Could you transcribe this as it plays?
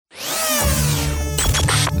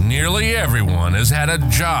Nearly everyone has had a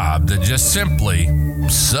job that just simply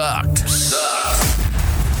sucked.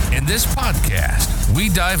 In this podcast, we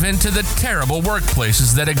dive into the terrible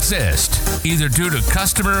workplaces that exist, either due to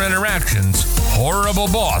customer interactions, horrible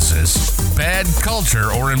bosses, bad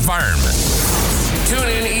culture, or environment. Tune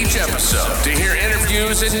in each episode to hear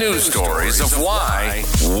interviews and news stories of why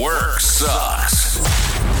work sucks.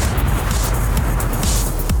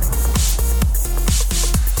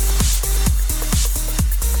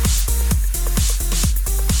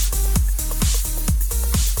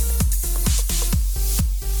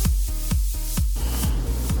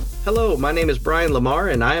 Hello, my name is Brian Lamar,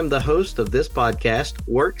 and I am the host of this podcast,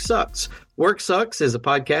 Work Sucks. Work Sucks is a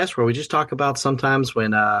podcast where we just talk about sometimes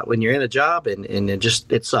when you're in a job and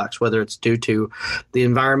it sucks, whether it's due to the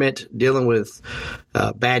environment, dealing with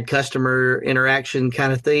bad customer interaction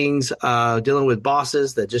kind of things, dealing with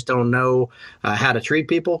bosses that just don't know how to treat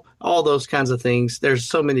people, all those kinds of things. There's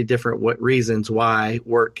so many different reasons why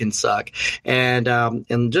work can suck. And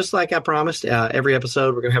just like I promised, every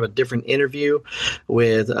episode we're going to have a different interview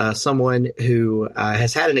with someone who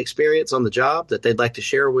has had an experience on the job that they'd like to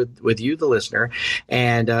share with you, the listener,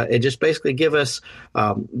 and just basically give us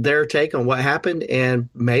their take on what happened and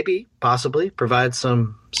maybe possibly provide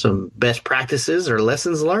some best practices or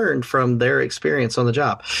lessons learned from their experience on the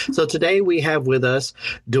job. So today we have with us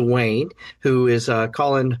Duane, who is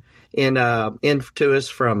calling in to us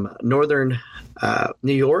from northern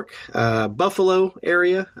New York, Buffalo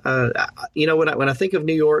area. When I think of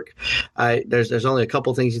New York, there's only a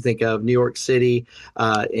couple things you think of: New York City,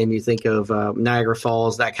 and you think of Niagara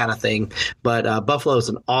Falls, that kind of thing. But Buffalo is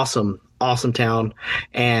an awesome town,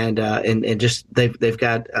 and just they've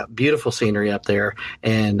got beautiful scenery up there,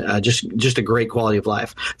 and just a great quality of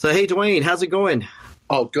life. So hey, Duane, how's it going?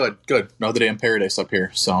 Oh, good. Another day in paradise up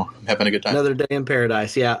here, so I'm having a good time. Another day in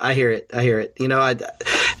paradise. Yeah, I hear it. You know,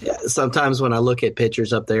 sometimes when I look at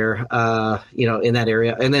pictures up there, in that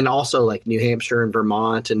area, and then also like New Hampshire and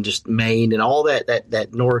Vermont and just Maine and all that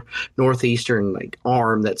northeastern like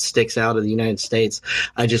arm that sticks out of the United States,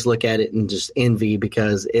 I just look at it and just envy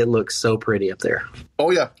because it looks so pretty up there.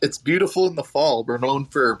 Oh yeah, it's beautiful in the fall. We're known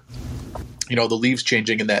for the leaves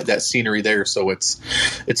changing and that scenery there. So it's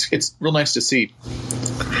real nice to see.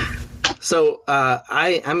 So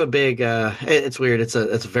I'm a big. It's weird. It's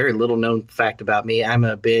a very little known fact about me. I'm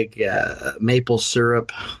a big maple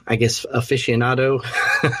syrup, I guess, aficionado.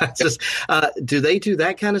 Just do they do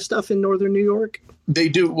that kind of stuff in northern New York? They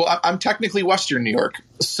do. Well, I'm technically Western New York,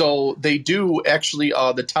 so they do actually.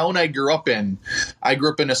 The town I grew up in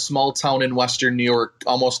a small town in Western New York,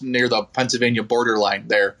 almost near the Pennsylvania borderline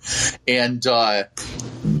there, and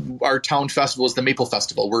our town festival is the Maple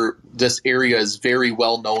Festival, where this area is very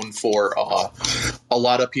well known for. A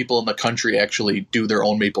lot of people in the country actually do their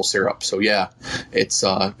own maple syrup. So yeah, it's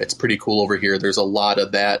pretty cool over here. There's a lot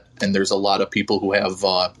of that, and there's a lot of people who have.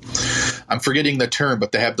 I'm forgetting the term,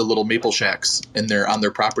 but they have the little maple shacks on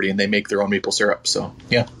their property, and they make their own maple syrup. So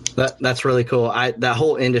yeah. That's really cool. That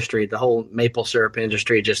whole industry, the whole maple syrup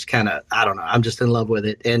industry, just kind of, I don't know. I'm just in love with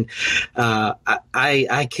it. And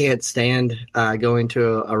I can't stand going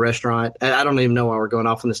to a restaurant. I don't even know why we're going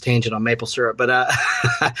off on this tangent on maple syrup, but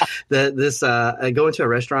going to a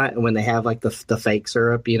restaurant and when they have like the fake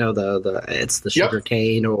syrup, it's the sugar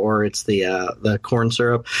cane or it's the corn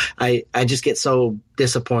syrup. I just get so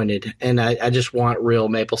disappointed, and I just want real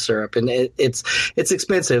maple syrup, and it's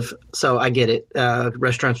expensive, so I get it.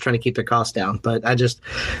 Restaurants trying to keep their costs down, but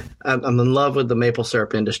I'm in love with the maple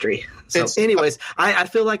syrup industry. So anyways, I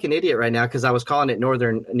feel like an idiot right now because I was calling it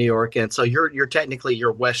northern New York, and so you're technically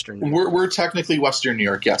western New York. We're technically Western New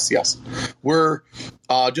York. Yes. We're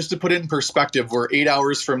just to put it in perspective, we're 8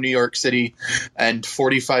 hours from New York City and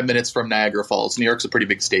 45 minutes from Niagara Falls. New York's a pretty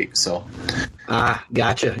big state, so.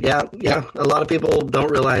 Gotcha. Yeah. A lot of people don't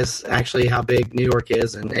realize actually how big New York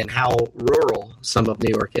is and how rural some of New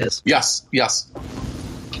York is. Yes.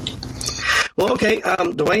 Well, okay,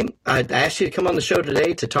 Duane, I asked you to come on the show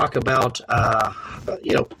today to talk about,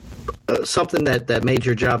 something that made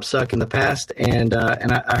your job suck in the past, and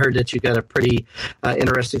I heard that you got a pretty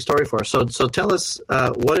interesting story for us. So tell us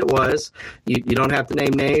what it was. You don't have to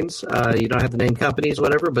name names, you don't have to name companies,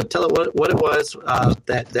 whatever, but tell it what it was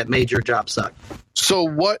that made your job suck.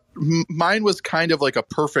 So mine was kind of like a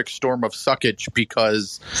perfect storm of suckage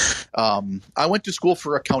because I went to school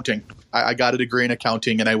for accounting. I got a degree in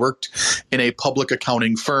accounting, and I worked in a public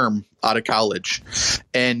accounting firm out of college.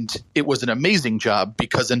 And it was an amazing job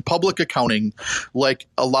because in public accounting, like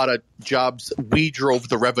a lot of jobs, we drove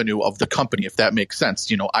the revenue of the company, if that makes sense.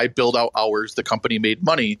 You know, I billed out hours, the company made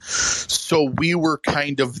money. So we were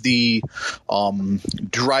kind of the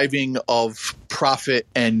driving of profit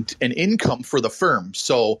and income for the firm.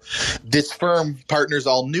 So this firm partners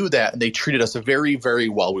all knew that, and they treated us very, very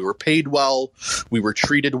well. We were paid well. We were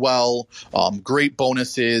treated well. Great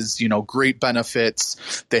bonuses, great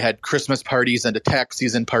benefits. They had Christmas parties and tax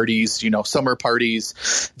season parties, summer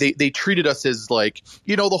parties. They treated us as like,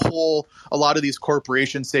 a lot of these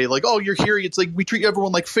corporations say like, oh, you're here. It's like we treat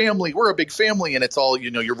everyone like family. We're a big family. And it's all,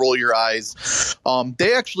 you roll your eyes.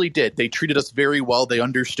 They actually did. They treated us very well. They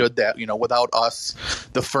understood that, without us,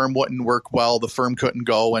 the firm wouldn't work well. The firm couldn't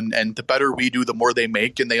go. And the better we do, the more they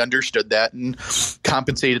make. And they understood that and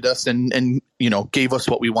compensated us and gave us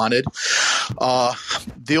what we wanted.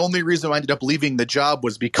 The only reason I ended up leaving the job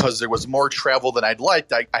was because there was more travel than I'd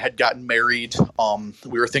liked. I had gotten married.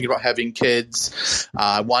 We were thinking about having kids.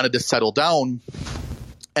 I wanted to settle down.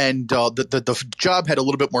 And the job had a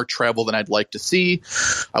little bit more travel than I'd like to see.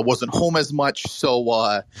 I wasn't home as much. So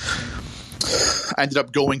I ended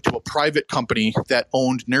up going to a private company that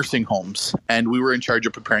owned nursing homes. And we were in charge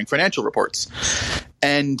of preparing financial reports.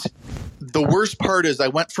 And the worst part is I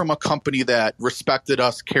went from a company that respected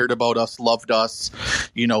us, cared about us, loved us,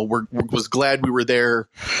 was glad we were there,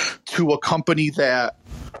 to a company that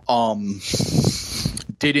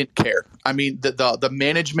didn't care. I mean, the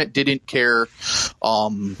management didn't care.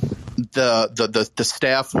 The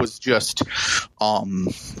staff was just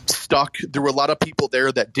stuck. There were a lot of people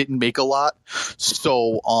there that didn't make a lot.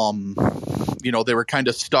 So, they were kind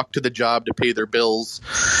of stuck to the job to pay their bills.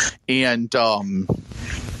 And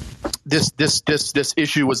this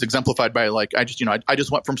issue was exemplified by I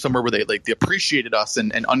just went from somewhere where they appreciated us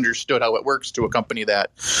and understood how it works to a company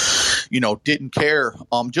that didn't care.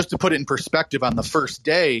 Just to put it in perspective, on the first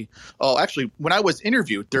day, actually when I was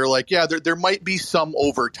interviewed, they're like, yeah, there might be some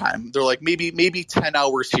overtime. They're like maybe 10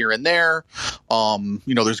 hours here and there.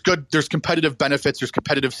 There's competitive benefits, there's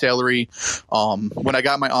competitive salary. When I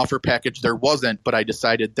got my offer package, there wasn't, but I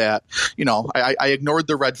decided that I ignored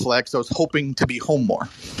the red flags. I was hoping to be home more.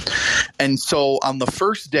 And so on the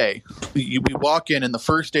first day, we walk in, and the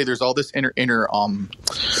first day there's all this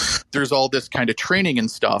there's all this kind of training and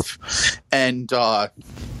stuff. And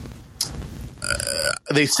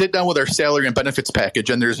they sit down with our salary and benefits package,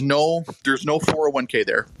 and there's no 401k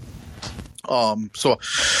there. So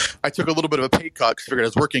I took a little bit of a pay cut because I figured I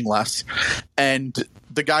was working less. And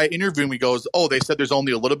the guy interviewing me goes, oh, they said there's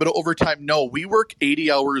only a little bit of overtime. No, we work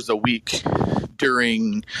 80 hours a week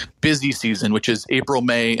during busy season, which is April,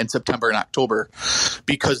 May, and September and October,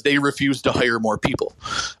 because they refuse to hire more people.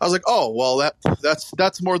 I was like, oh, well,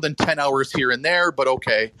 that's more than 10 hours here and there, but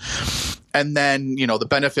okay. And then, the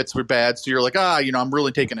benefits were bad. So you're like, I'm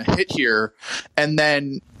really taking a hit here. And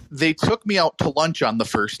then they took me out to lunch on the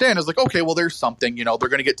first day, and I was like, okay, well, there's something, they're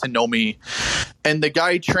going to get to know me. And the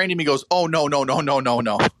guy training me goes, oh, no.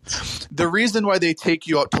 The reason why they take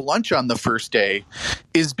you out to lunch on the first day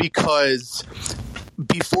is because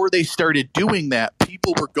before they started doing that,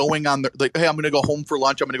 people were going on hey, I'm going to go home for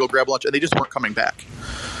lunch. I'm going to go grab lunch. And they just weren't coming back.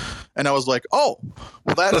 And I was like, oh,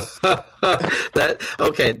 well, that's that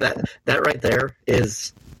right there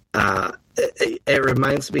is, it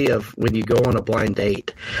reminds me of when you go on a blind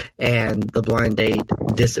date and the blind date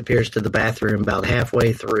disappears to the bathroom about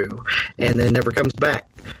halfway through and then never comes back.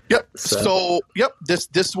 Yep. So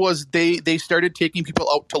this was, they started taking people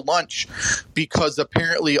out to lunch because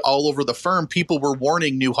apparently all over the firm, people were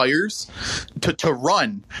warning new hires to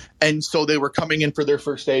run. And so they were coming in for their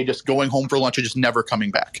first day, just going home for lunch and just never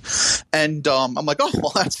coming back. And I'm like, oh,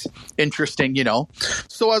 well, that's interesting,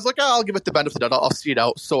 So I was like, I'll give it the benefit of it. I'll see it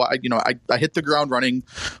out. So I hit the ground running.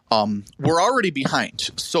 We're already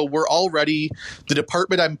behind. So the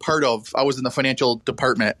department I'm part of, I was in the financial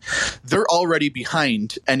department. They're already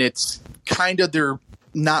behind, and it's kind of their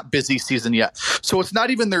not busy season yet. So it's not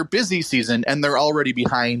even their busy season, and they're already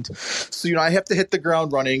behind. So, I have to hit the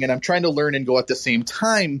ground running, and I'm trying to learn and go at the same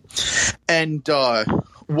time. And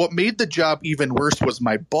what made the job even worse was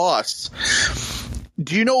my boss.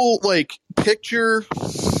 Do you know, picture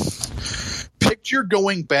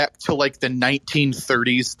going back to the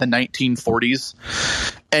 1930s, the 1940s,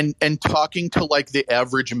 and talking to the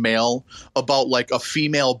average male about a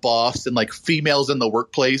female boss and females in the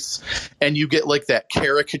workplace, and you get that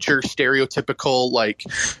caricature stereotypical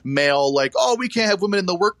male oh, we can't have women in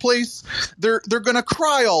the workplace, they're gonna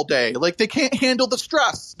cry all day, they can't handle the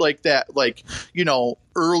stress, that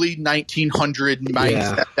early 1900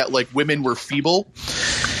 mindset that women were feeble.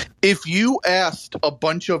 If you asked a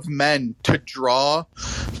bunch of men to draw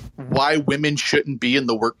why women shouldn't be in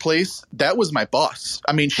the workplace, that was my boss.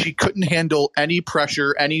 I mean, she couldn't handle any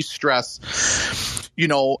pressure, any stress,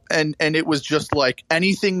 and it was just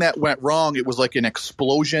anything that went wrong, it was an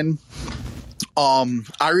explosion.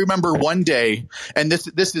 I remember one day, and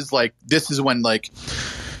this is when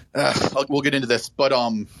we'll get into this, but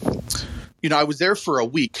I was there for a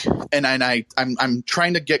week, and I'm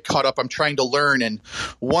trying to get caught up. I'm trying to learn. And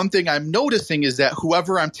one thing I'm noticing is that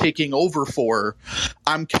whoever I'm taking over for,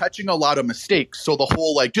 I'm catching a lot of mistakes. So the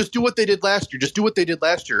whole, just do what they did last year. Just do what they did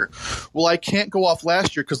last year. Well, I can't go off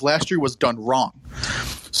last year because last year was done wrong.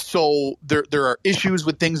 So there are issues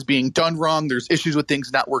with things being done wrong. There's issues with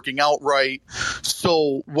things not working out right.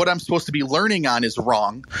 So what I'm supposed to be learning on is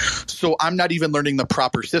wrong. So I'm not even learning the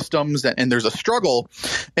proper systems, and there's a struggle.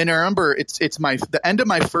 And I remember it's the end of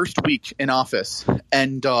my first week in office,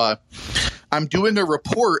 and I'm doing a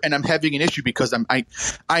report, and I'm having an issue because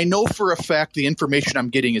I know for a fact the information I'm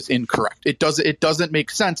getting is incorrect. It doesn't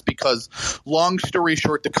make sense because, long story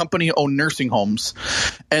short, the company owned nursing homes,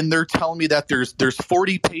 and they're telling me that there's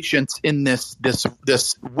 40 patients in this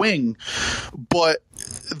wing, but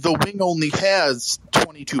the wing only has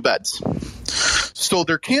 22 beds. So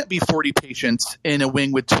there can't be 40 patients in a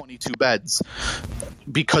wing with 22 beds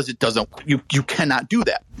because it doesn't. You cannot do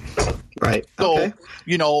that. Right. So, okay.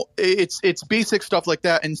 It's basic stuff like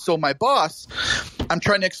that. And so my boss, I'm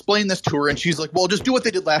trying to explain this to her, and she's like, well, just do what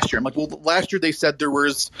they did last year. I'm like, well, last year they said there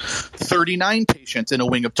was 39 patients in a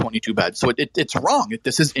wing of 22 beds. So it's wrong.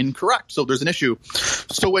 This is incorrect. So there's an issue.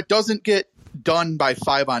 So it doesn't get done by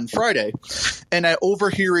 5 on Friday, and I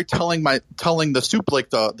overhear her telling the soup,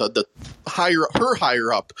 the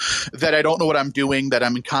higher up, that I don't know what I'm doing, that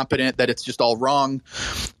I'm incompetent, that it's just all wrong.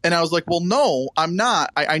 And I was like, well, no, I'm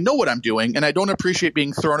not. I know what I'm doing, and I don't appreciate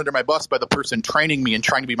being thrown under my bus by the person training me and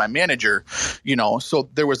trying to be my manager. So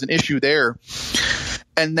there was an issue there.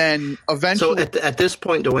 And then eventually, so at this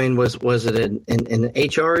point, Duane, was it an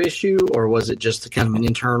HR issue, or was it just kind of an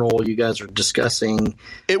internal? You guys were discussing.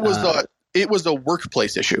 It was a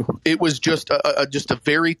workplace issue. It was just a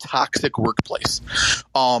very toxic workplace.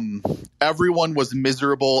 Everyone was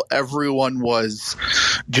miserable. Everyone was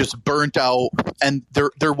just burnt out, and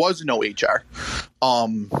there was no HR.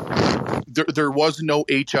 There was no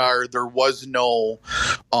HR. There was no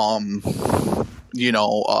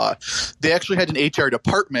they actually had an HR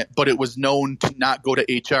department, but it was known to not go to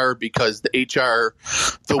HR because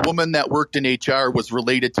the woman that worked in HR was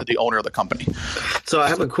related to the owner of the company. So I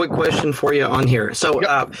have a quick question for you on here. So,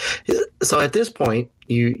 Yep. So at this point,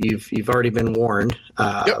 you've already been warned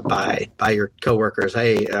Yep. by your coworkers.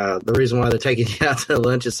 Hey, the reason why they're taking you out to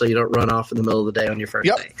lunch is so you don't run off in the middle of the day on your first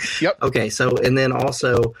Yep. day. Yep. Okay. So, and then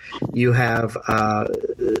also you have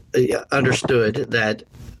understood that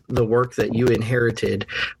the work that you inherited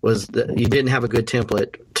was that you didn't have a good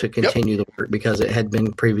template to continue the work because it had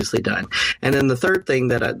been previously done. And then the third thing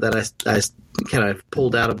that I kind of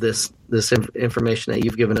pulled out of this information that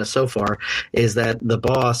you've given us so far is that the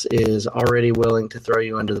boss is already willing to throw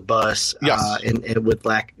you under the bus. Yes. And with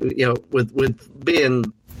with being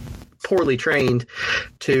poorly trained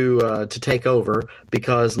to take over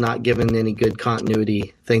because not given any good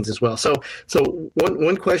continuity things as well. So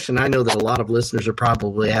one question I know that a lot of listeners are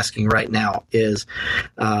probably asking right now is,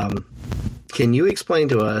 can you explain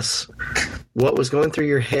to us what was going through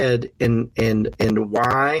your head and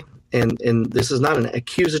why? And this is not an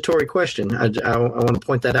accusatory question. I want to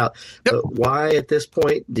point that out. Yep. But why at this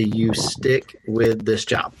point do you stick with this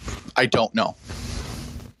job? I don't know.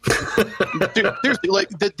 Dude, seriously,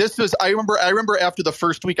 this was. I remember after the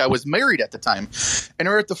first week, I was married at the time, and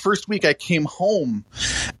right at the first week, I came home,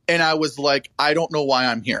 and I was like, I don't know why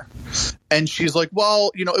I'm here. And she's like,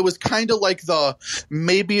 well, it was kind of like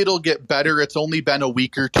maybe it'll get better. It's only been a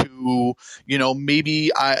week or two.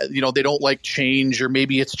 Maybe they don't like change, or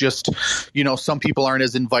maybe it's just, some people aren't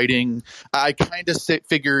as inviting. I kind of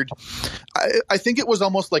figured, I think it was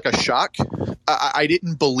almost like a shock. I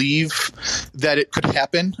didn't believe that it could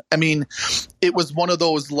happen. I mean, it was one of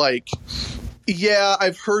those yeah,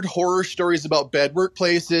 I've heard horror stories about bad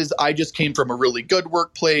workplaces. I just came from a really good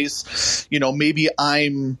workplace. Maybe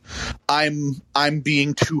I'm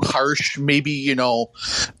being too harsh. Maybe,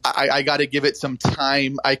 I got to give it some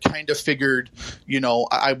time. I kind of figured,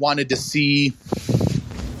 I wanted to see,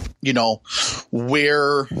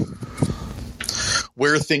 where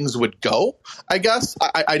things would go, I guess.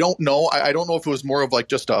 I don't know. I don't know if it was more of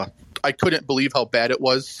I couldn't believe how bad it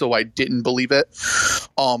was, so I didn't believe it.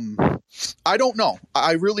 I don't know.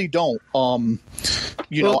 I really don't.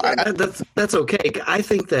 That's okay. I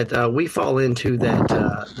think that we fall into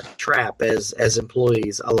that trap as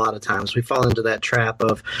employees. A lot of times we fall into that trap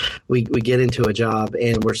of we get into a job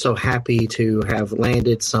and we're so happy to have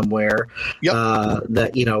landed somewhere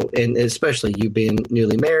that, and especially you being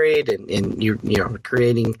newly married and you're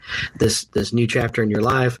creating this new chapter in your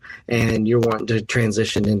life, and you're wanting to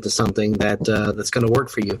transition into something that's going to work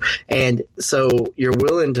for you. And so you're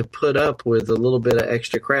willing to put up with a little bit of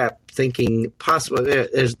extra crap, thinking possibly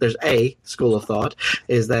there's a school of thought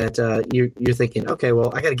is that you're thinking, okay,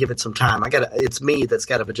 well, I got to give it some time. It's me that's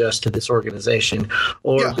got to adjust to this organization,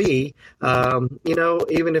 or B,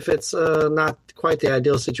 even if it's not quite the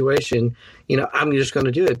ideal situation, I'm just going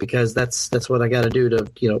to do it because that's what I got to do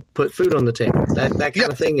to put food on the table. That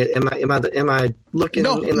kind of thing. Am I looking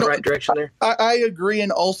in the right direction there? I agree,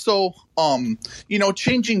 and also,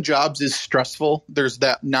 changing jobs is stressful. There's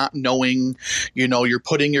that not knowing, you're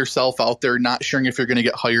putting yourself out there, not sure if you're going to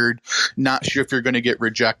get hired, not sure if you're going to get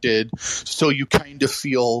rejected. So you kind of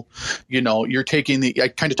feel, you're I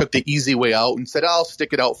kind of took the easy way out and said, I'll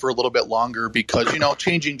stick it out for a little bit longer because,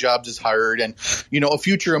 changing jobs is hard. And, a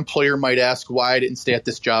future employer might ask why I didn't stay at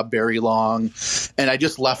this job very long. And I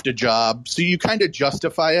just left a job. So you kind of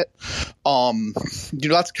justify it.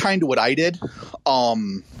 That's kind of what I did.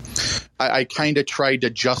 I kind of tried to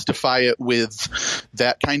justify it with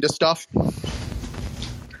that kind of stuff.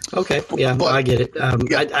 Okay. Yeah, I get it.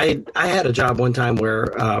 I had a job one time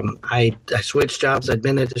where I switched jobs. I'd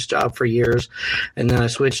been at this job for years, and then I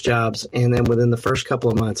switched jobs. And then within the first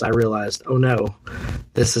couple of months, I realized, oh no,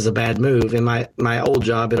 this is a bad move. And my old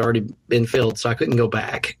job had already been filled, so I couldn't go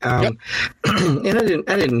back. And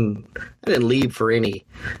I didn't leave for any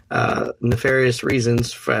nefarious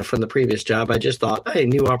reasons from the previous job. I just thought, hey,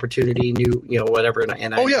 new opportunity, new, whatever.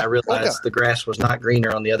 And I realized the grass was not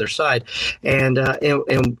greener on the other side. And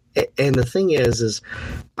the thing is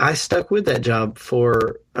I stuck with that job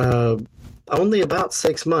for only about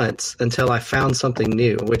 6 months until I found something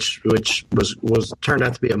new, which was turned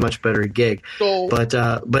out to be a much better gig. But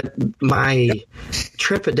my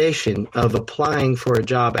trepidation of applying for a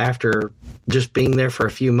job after just being there for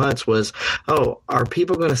a few months was, are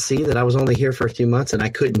people going to see that I was only here for a few months and I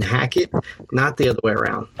couldn't hack it? Not the other way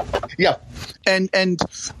around. Yeah. And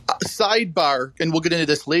sidebar, and we'll get into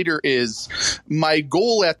this later, is my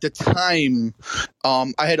goal at the time,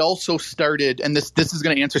 I had also started, and this is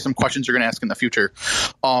going to answer some questions you're going to ask in the future.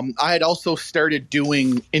 I had also started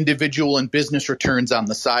doing individual and business returns on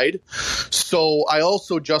the side. So I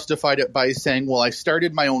also justified it by saying, well, I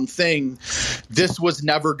started my own thing. This was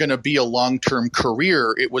never going to be a long-term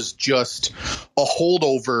career. It was just a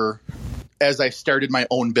holdover as I started my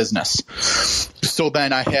own business. So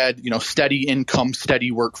then I had, steady income, steady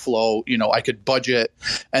workflow, I could budget.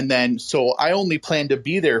 And then, so I only planned to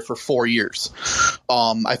be there for 4 years.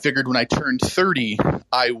 I figured when I turned 30,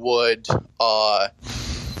 I would, I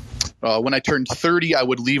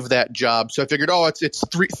would leave that job. So I figured, it's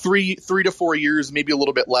three to 4 years, maybe a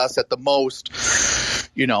little bit less at the most,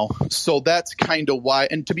 so that's kind of why.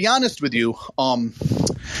 And to be honest with you,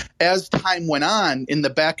 as time went on, in the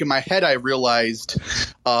back of my head, I realized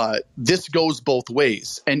this goes both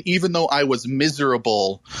ways. And even though I was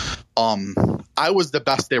miserable, I was the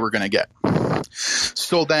best they were going to get.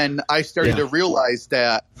 So then I started to realize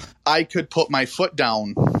that I could put my foot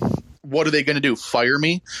down. What are they going to do? Fire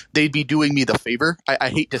me? They'd be doing me the favor. I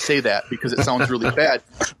hate to say that because it sounds really bad.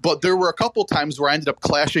 But there were a couple times where I ended up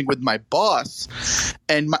clashing with my boss.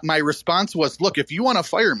 And my response was, look, if you want to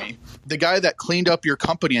fire me, the guy that cleaned up your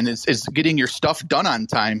company and is getting your stuff done on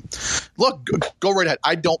time, look, go right ahead.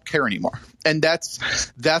 I don't care anymore. And that's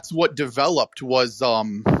what developed was,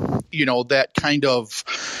 that kind of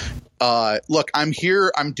look, I'm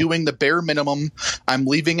here. I'm doing the bare minimum. I'm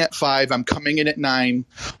leaving at 5. I'm coming in at 9.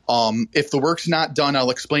 If the work's not done, I'll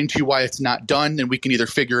explain to you why it's not done, and we can either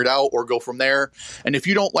figure it out or go from there. And if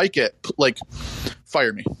you don't like it,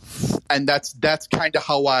 fire me. And that's kind of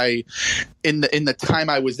how I, in the time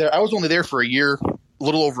I was there, I was only there for a year, a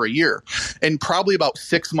little over a year, and probably about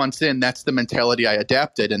 6 months in, that's the mentality I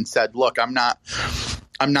adapted and said, look, I'm not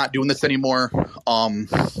doing this anymore.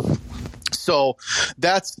 So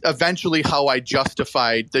that's eventually how I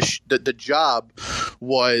justified the job.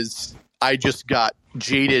 Was I just got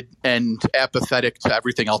jaded and apathetic to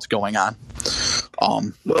everything else going on.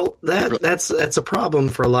 Well, that's a problem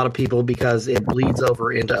for a lot of people because it bleeds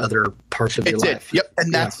over into other parts of your life. Yep,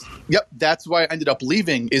 and that's why I ended up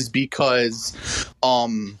leaving, is because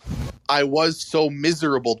I was so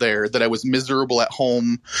miserable there that I was miserable at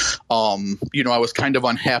home. I was kind of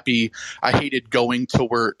unhappy. I hated going to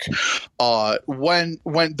work. When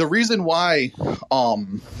the reason why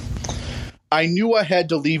I knew I had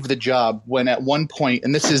to leave the job when at one point,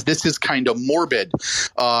 and this is kind of morbid,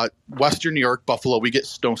 Western New York, Buffalo, we get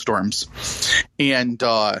snowstorms. And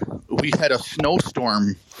we had a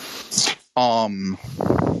snowstorm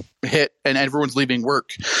hit and everyone's leaving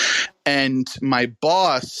work. And my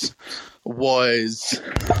boss was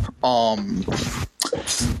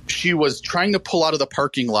she was trying to pull out of the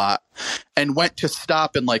parking lot and went to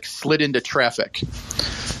stop and like slid into traffic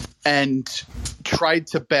and tried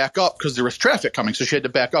to back up because there was traffic coming. So she had to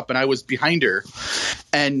back up and I was behind her.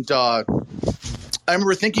 And I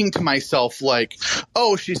remember thinking to myself, like,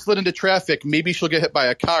 oh, she slid into traffic. Maybe she'll get hit by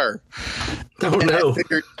a car. Oh, no.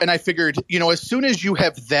 I figured, as soon as you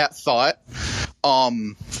have that thought,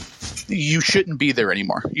 you shouldn't be there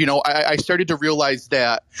anymore. I started to realize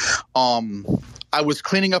that I was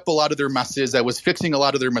cleaning up a lot of their messes. I was fixing a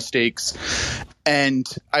lot of their mistakes. And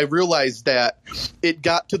I realized that it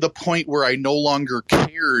got to the point where I no longer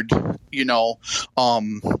cared. We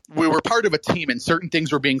were part of a team and certain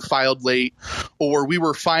things were being filed late, or we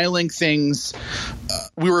were filing things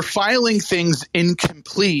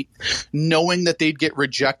incomplete, knowing that they'd get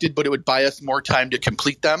rejected, but it would buy us more time to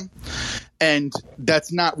complete them. And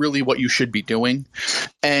that's not really what you should be doing.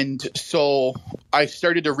 And so I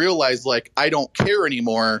started to realize, like, I don't care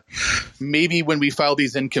anymore. Maybe when we file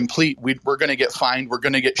these incomplete, we're going to get fined. We're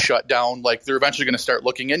going to get shut down. Like, they're eventually going to start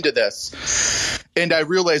looking into this. And I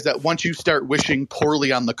realized that once you start wishing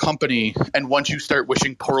poorly on the company and once you start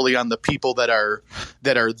wishing poorly on the people that are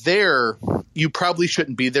there, you probably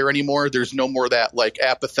shouldn't be there anymore. There's no more that like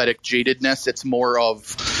apathetic jadedness. It's more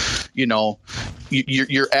of,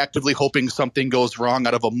 you're actively hoping something goes wrong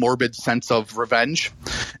out of a morbid sense of revenge.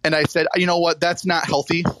 And I said, you know what, that's not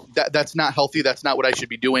healthy. That's not healthy. That's not what I should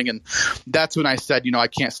be doing. And that's when I said, I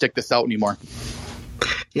can't stick this out anymore.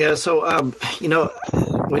 Yeah. So,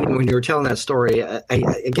 when you were telling that story, I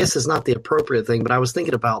guess it's not the appropriate thing, but I was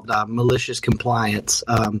thinking about malicious compliance,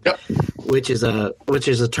 Yep. which is a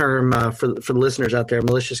term for the listeners out there.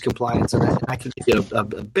 Malicious compliance, and I can give you a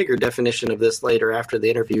bigger definition of this later after the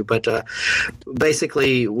interview. But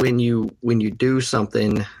basically, when you do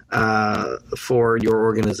something for your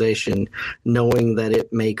organization, knowing that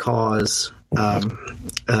it may cause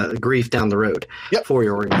grief down the road Yep. for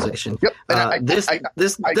your organization. Yep.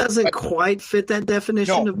 This doesn't quite fit that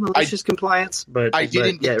definition of malicious compliance, but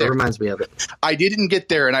it reminds me of it. I didn't get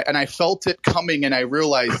there, and I felt it coming, and I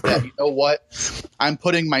realized that, what, I'm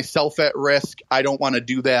putting myself at risk. I don't want to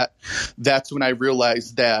do that. That's when I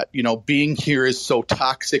realized that, being here is so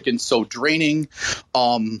toxic and so draining.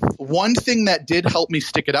 One thing that did help me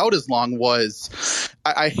stick it out as long was,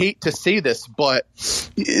 I hate to say this, but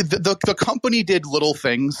the company did little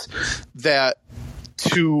things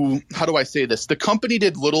how do I say this? The company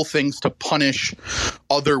did little things to punish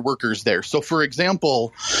other workers there. So, for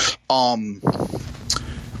example,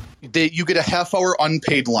 you get a half-hour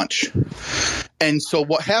unpaid lunch. And so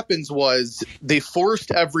what happens was they forced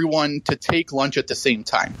everyone to take lunch at the same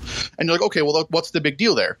time. And you're like, okay, well, what's the big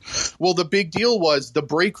deal there? Well, the big deal was the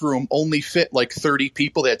break room only fit like 30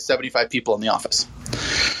 people. They had 75 people in the office.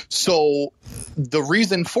 So the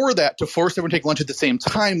reason for that, to force everyone to take lunch at the same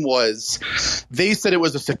time, was they said it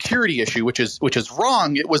was a security issue, which is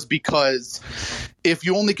wrong. It was because if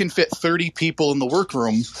you only can fit 30 people in the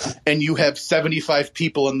workroom and you have 75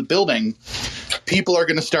 people in the building, people are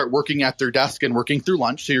going to start working at their desk and working through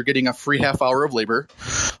lunch. So you're getting a free half hour of labor.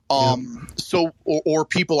 So, or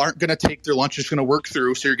people aren't going to take their lunch, just going to work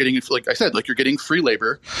through. So you're getting, like I said, you're getting free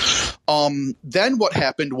labor. Then what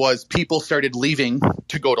happened was people started leaving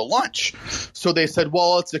to go to lunch. So they said,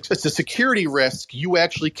 well, it's a security risk. You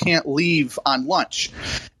actually can't leave on lunch.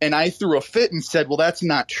 And I threw a fit and said, well, that's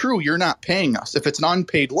not true. You're not paying us. If it's an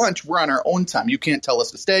unpaid lunch, we're on our own time. You can't tell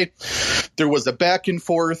us to stay. There was a back and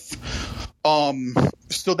forth.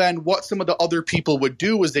 So then what some of the other people would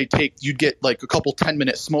do is you'd get like a couple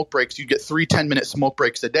 10-minute smoke breaks. You'd get 3 10-minute smoke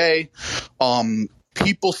breaks a day.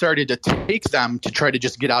 People started to take them to try to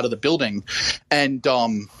just get out of the building. And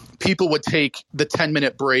people would take the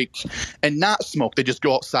 10-minute break and not smoke. They just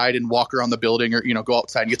go outside and walk around the building, or, go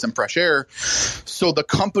outside and get some fresh air. So the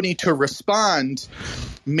company, to respond,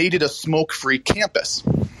 made it a smoke-free campus,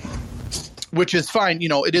 which is fine.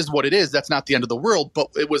 It is what it is. That's not the end of the world.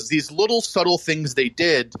 But it was these little subtle things they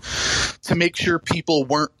did to make sure people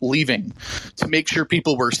weren't leaving, to make sure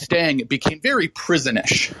people were staying. It became very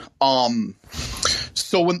prisonish.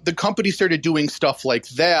 So when the company started doing stuff like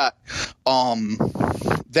that,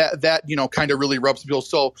 that kind of really rubs people.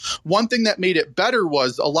 So one thing that made it better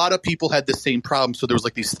was a lot of people had the same problem. So there was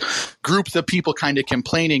like these groups of people kind of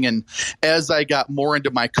complaining. And as I got more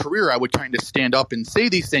into my career, I would kind of stand up and say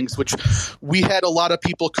these things, which we had a lot of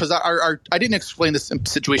people, because I didn't explain this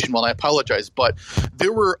situation well, I apologize, but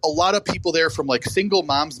there were a lot of people there from like single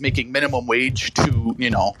moms making minimum wage to,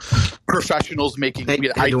 professionals making.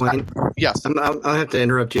 Duane, yes. I'll have to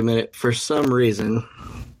interrupt you a minute. For some reason,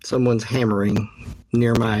 someone's hammering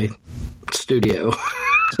near my studio.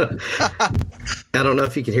 I don't know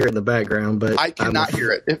if you can hear it in the background, but I cannot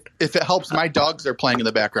hear it. If it helps, my dogs are playing in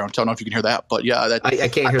the background. So I don't know if you can hear that, but yeah, I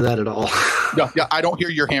can't hear that at all. Yeah, I don't hear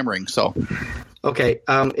your hammering. So, okay.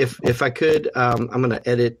 If I could, I'm going to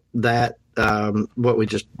edit that, what we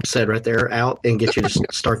just said right there out and get you to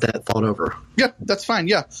start that thought over. Yeah, that's fine.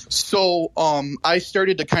 Yeah. So, I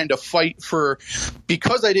started to kind of fight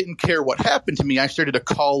because I didn't care what happened to me. I started to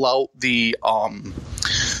call out the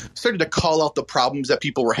problems that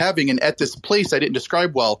people were having. And at this place I didn't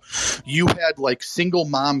describe well, you had like single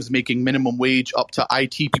moms making minimum wage up to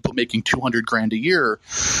IT people making $200,000 a year.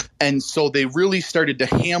 And so they really started to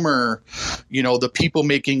hammer, the people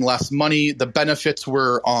making less money. The benefits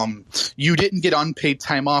were, you didn't get unpaid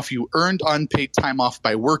time off. You earned unpaid time off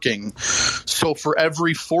by working. So for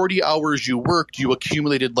every 40 hours you worked, you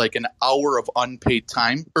accumulated like an hour of unpaid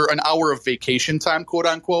time, or an hour of vacation time, quote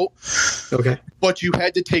unquote. Okay. But you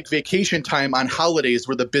had to take vacation time on holidays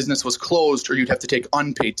where the business was closed, or you'd have to take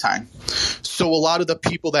unpaid time. So a lot of the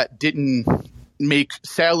people that didn't make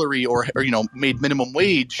salary or made minimum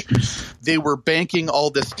wage, they were banking all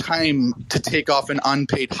this time to take off an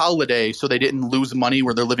unpaid holiday so they didn't lose money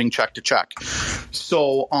where they're living check to check.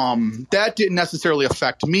 So that didn't necessarily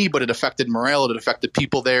affect me, but it affected morale. It affected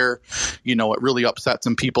people there. It really upset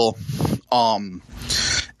some people.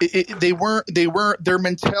 Their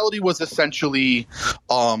mentality was essentially,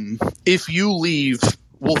 if you leave,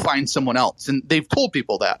 we'll find someone else. And they've told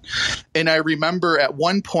people that. And I remember at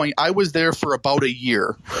one point I was there for about a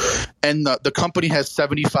year, and the company has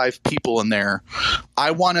 75 people in there.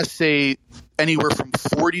 I want to say anywhere from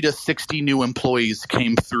 40 to 60 new employees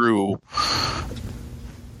came through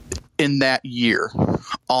in that year.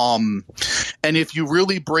 And if you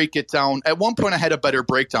really break it down, at one point I had a better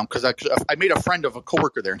breakdown because I made a friend of a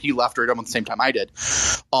coworker there, and he left right around the same time I did.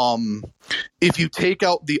 If you take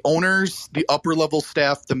out the owners, the upper level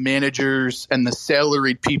staff, the managers, and the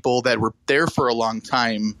salaried people that were there for a long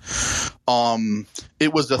time,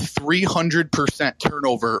 it was a 300%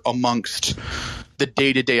 turnover amongst the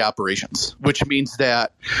day-to-day operations, which means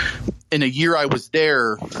that in a year I was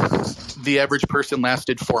there, the average person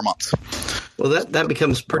lasted 4 months. Well, that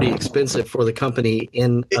becomes pretty expensive for the company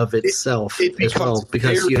in of itself as well,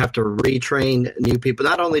 because you have to retrain new people.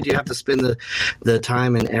 Not only do you have to spend the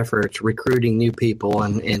time and effort recruiting new people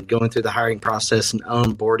and going through the hiring process and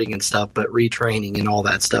onboarding and stuff, but retraining and all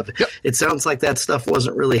that stuff. Yep. It sounds like that stuff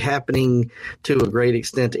wasn't really happening to a great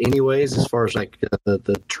extent anyways, as far as like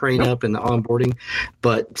the train up and the onboarding,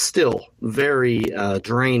 but still very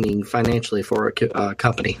draining financially for a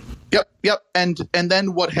company. Yep. And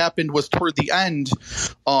then what happened was toward the end,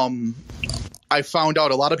 I found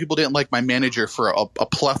out a lot of people didn't like my manager for a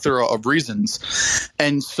plethora of reasons.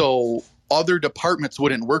 And so other departments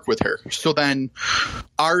wouldn't work with her. So then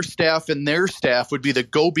our staff and their staff would be the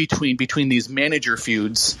go-between between these manager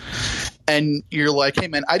feuds. And you're like, hey,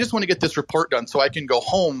 man, I just want to get this report done so I can go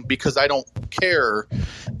home because I don't care.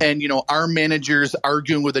 And, our manager's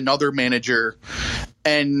arguing with another manager.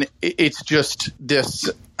 And it's just this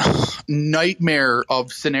nightmare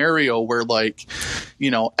of scenario where, like,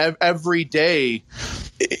 every day,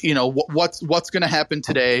 what's going to happen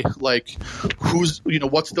today? Like,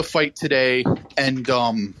 what's the fight today? And,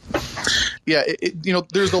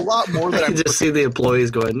 there's a lot more that I just see the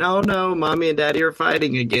employees going, no, mommy and daddy are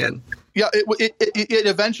fighting again. Yeah, it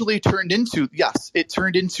eventually turned into, yes,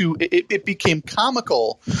 it became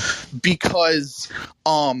comical because,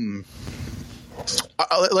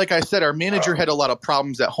 like I said, our manager had a lot of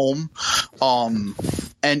problems at home,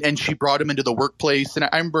 and she brought him into the workplace. And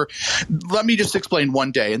I remember, let me just explain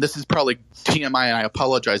one day, and this is probably TMI, and I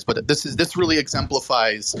apologize, but this really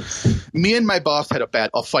exemplifies. Me and my boss had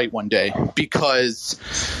a fight one day because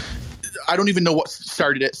I don't even know what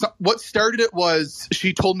started it. What started it was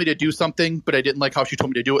she told me to do something, but I didn't like how she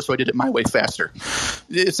told me to do it, so I did it my way faster.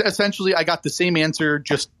 It's essentially, I got the same answer,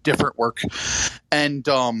 just different work. And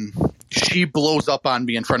she blows up on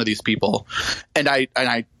me in front of these people, and I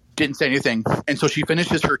didn't say anything. And so she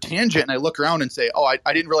finishes her tangent, and I look around and say, oh, I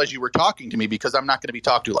didn't realize you were talking to me because I'm not going to be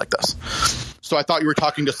talked to like this. So I thought you were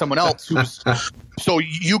talking to someone else So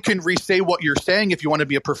you can re-say what you're saying if you want to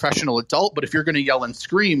be a professional adult, but if you're going to yell and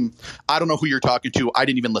scream, I don't know who you're talking to. I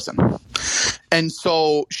didn't even listen. And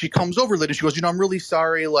so she comes over later. She goes, I'm really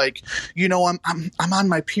sorry. Like, I'm on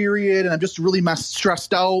my period and I'm just really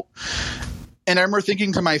stressed out. And I remember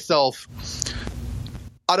thinking to myself,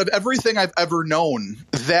 out of everything I've ever known,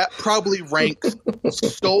 that probably ranks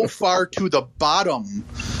so far to the bottom.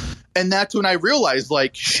 And that's when I realized,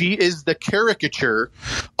 like, she is the caricature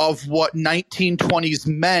of what 1920s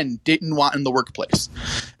men didn't want in the workplace.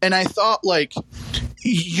 And I thought, like,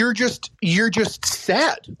 you're just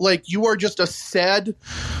sad. Like, you are just a sad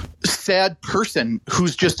person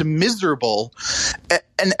who's just miserable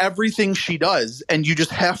and everything she does. And you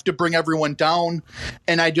just have to bring everyone down.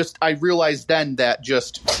 And I realized then that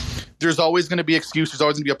just there's always going to be excuses. There's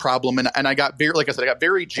always going to be a problem. And I got very, like I said, I got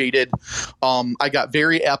very jaded. I got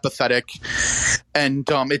very apathetic, and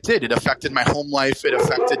it affected my home life. It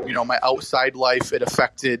affected, my outside life. It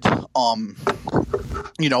affected, I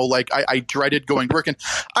dreaded going to work, and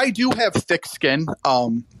I do have thick skin.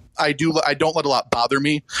 I don't let a lot bother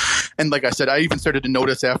me. And like I said, I even started to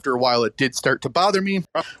notice after a while it did start to bother me.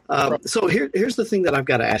 So here's the thing that I've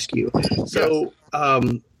got to ask you. So,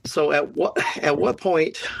 so at what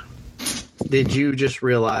point did you just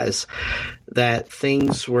realize that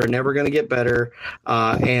things were never going to get better?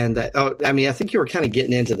 And that, I think you were kind of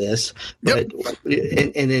getting into this, but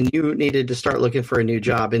and then you needed to start looking for a new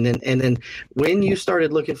job. And then when you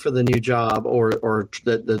started looking for the new job or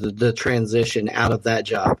the transition out of that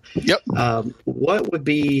job, what would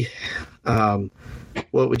be,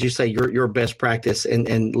 what would you say your best practice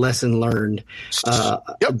and lesson learned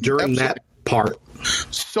during that part?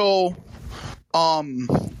 So,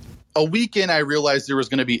 a week in, I realized there was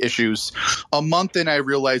going to be issues. A month in, I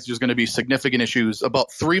realized there's going to be significant issues.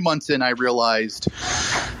 About 3 months in, I realized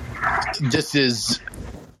this is,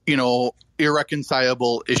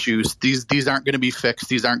 irreconcilable issues. These aren't going to be fixed.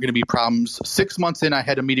 These aren't going to be problems. 6 months in, I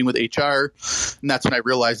had a meeting with HR, and that's when I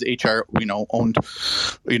realized HR,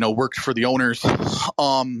 worked for the owners.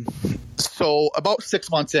 So about 6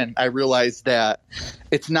 months in, I realized that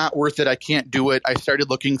it's not worth it. I can't do it. I started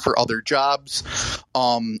looking for other jobs.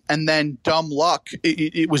 And then dumb luck,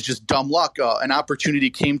 it was just dumb luck. An opportunity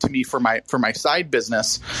came to me for my side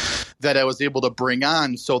business that I was able to bring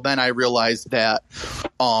on. So then I realized that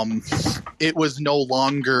it was no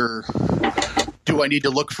longer, do I need to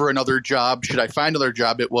look for another job? Should I find another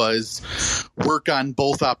job? It was work on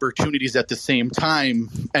both opportunities at the same time.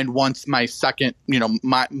 And once my second,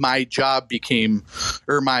 my job became,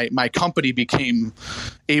 or my company became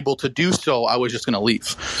able to do so, I was just going to leave.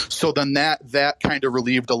 So then that kind of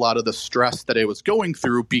relieved a lot of the stress that I was going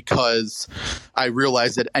through, because I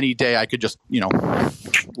realized that any day I could just,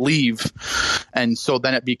 leave. And so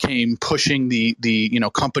then it became pushing the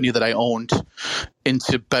company that I owned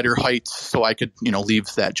into better heights so I could, leave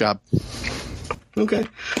that job. Okay.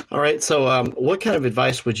 All right. So what kind of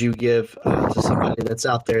advice would you give to somebody that's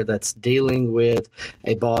out there that's dealing with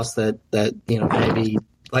a boss that maybe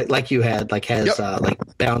like you had, has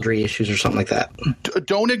boundary issues or something like that?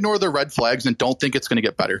 Don't ignore the red flags and don't think it's going to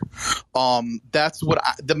get better. That's what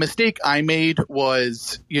the mistake I made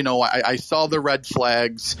was, I saw the red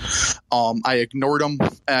flags. I ignored them.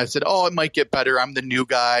 And I said, it might get better. I'm the new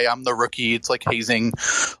guy. I'm the rookie. It's like hazing.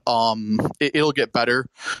 It'll get better.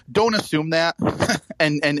 Don't assume that.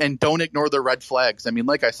 and don't ignore the red flags. I mean,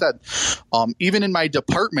 like I said, even in my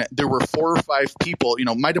department, there were 4 or 5 people.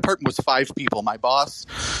 My department was 5 people. My boss,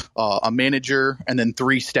 a manager, and then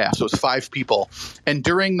 3 staff. So it was 5 people. And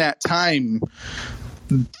during that time,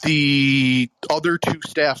 the other 2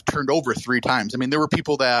 staff turned over 3 times. I mean, there were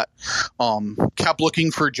people that kept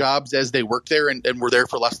looking for jobs as they worked there and were there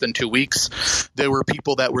for less than 2 weeks. There were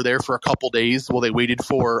people that were there for a couple days while they waited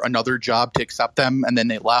for another job to accept them, and then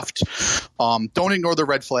they left. Don't ignore the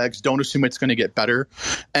red flags. Don't assume it's going to get better.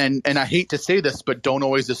 And I hate to say this, but don't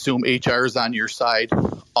always assume HR is on your side,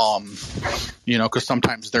 because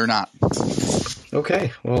sometimes they're not.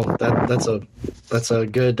 Okay. Well, that's a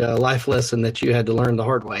good life lesson that you had to learn the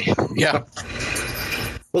hard way. Yeah.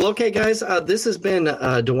 Well, okay, guys, this has been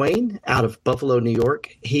Duane out of Buffalo, New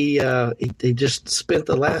York. He just spent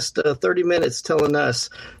the last 30 minutes telling us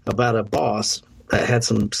about a boss that had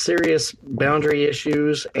some serious boundary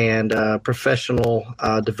issues and professional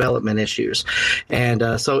development issues.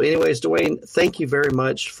 And so anyways, Duane, thank you very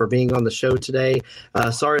much for being on the show today.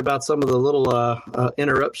 Sorry about some of the little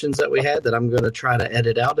interruptions that we had that I'm going to try to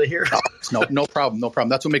edit out of here. No problem.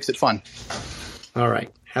 That's what makes it fun. All right.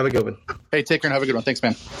 Have a good one. Hey, take care and have a good one. Thanks,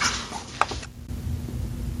 man.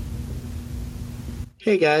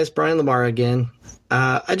 Hey, guys. Brian Lamar again.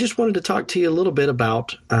 I just wanted to talk to you a little bit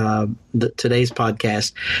about today's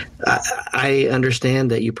podcast. I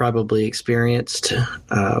understand that you probably experienced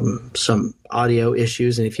some audio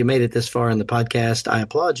issues, and if you made it this far in the podcast, I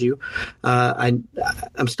applaud you. I'm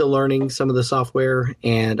still learning some of the software,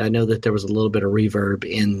 and I know that there was a little bit of reverb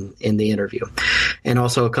in the interview, and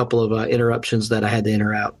also a couple of interruptions that I had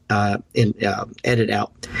to edit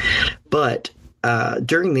out. But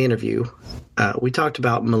during the interview, we talked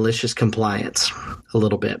about malicious compliance a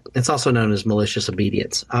little bit. It's also known as malicious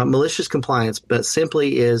obedience. Malicious compliance, but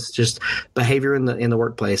simply is just behavior in the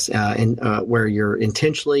workplace, where you're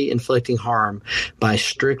intentionally inflicting harm by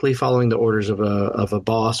strictly following the orders of a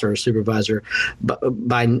boss or a supervisor,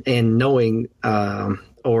 and knowing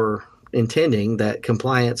or intending that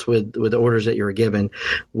compliance with the orders that you were given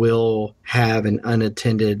will have an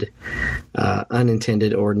unintended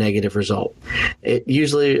or negative result. It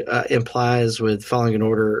usually implies with following an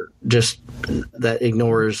order just that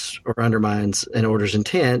ignores or undermines an order's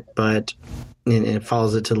intent, but and it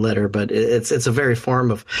follows it to the letter, but it's a very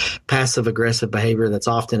form of passive aggressive behavior that's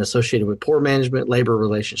often associated with poor management, labor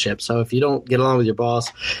relationships. So if you don't get along with your boss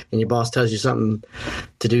and your boss tells you something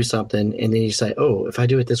to do something, and then you say, oh, if I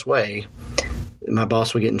do it this way, my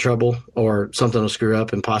boss will get in trouble, or something will screw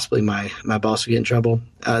up and possibly my boss will get in trouble.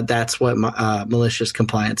 That's what malicious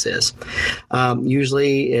compliance is.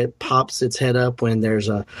 Usually it pops its head up when there's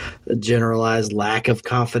a generalized lack of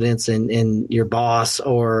confidence in your boss,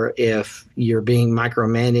 or if you're being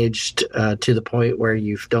micromanaged to the point where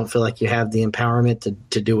you don't feel like you have the empowerment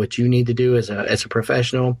to do what you need to do as a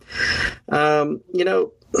professional.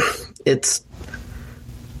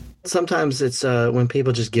 Sometimes it's when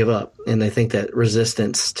people just give up and they think that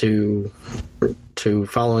resistance to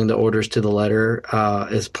following the orders to the letter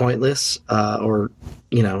is pointless, or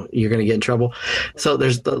you're going to get in trouble. So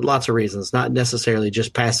there's lots of reasons, not necessarily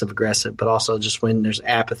just passive aggressive, but also just when there's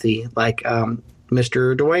apathy, like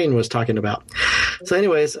Mr. Duane was talking about. So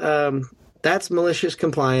anyways, that's malicious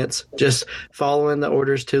compliance, just following the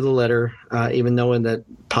orders to the letter, even knowing that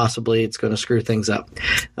possibly it's going to screw things up.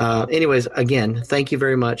 Anyways, again, thank you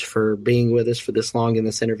very much for being with us for this long in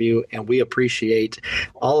this interview, and we appreciate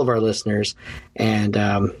all of our listeners, and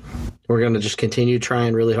we're going to just continue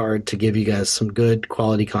trying really hard to give you guys some good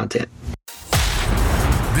quality content.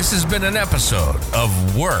 This has been an episode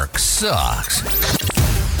of Work Sucks.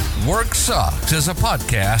 Work Sucks is a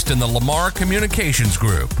podcast in the Lamar Communications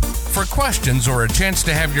Group. For questions or a chance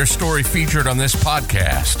to have your story featured on this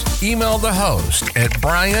podcast, email the host at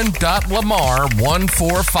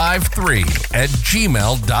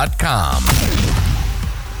brian.lamar1453@gmail.com.